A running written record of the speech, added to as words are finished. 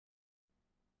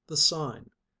THE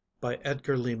SIGN by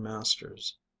Edgar Lee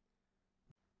Masters.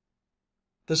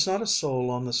 There's not a soul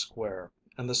on the square,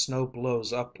 and the snow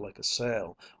blows up like a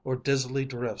sail, or dizzily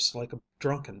drifts like a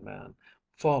drunken man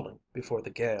falling before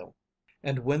the gale.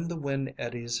 And when the wind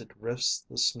eddies it rifts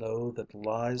the snow that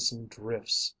lies and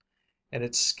drifts, and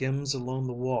it skims along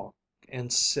the walk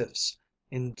and sifts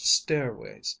in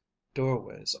stairways,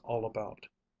 doorways all about,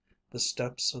 the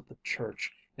steps of the church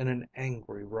in an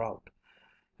angry rout.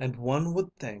 And one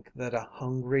would think that a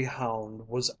hungry hound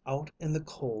was out in the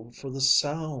cold for the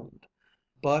sound.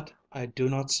 But I do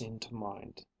not seem to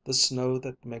mind the snow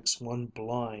that makes one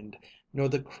blind, nor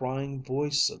the crying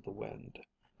voice of the wind.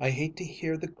 I hate to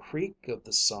hear the creak of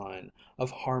the sign of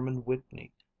Harmon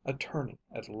Whitney attorney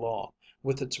at law,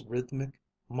 with its rhythmic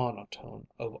monotone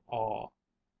of awe.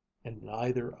 And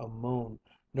neither a moan,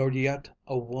 nor yet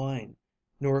a whine,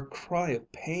 nor a cry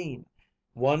of pain.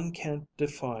 One can't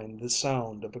define the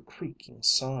sound of a creaking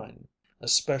sign,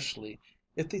 especially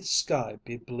if the sky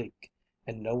be bleak,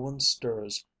 and no one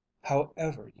stirs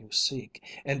however you seek,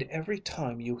 and every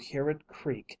time you hear it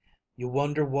creak you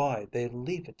wonder why they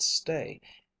leave it stay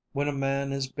when a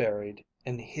man is buried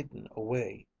and hidden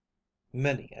away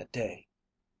many a day.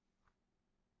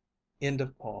 End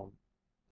of poem.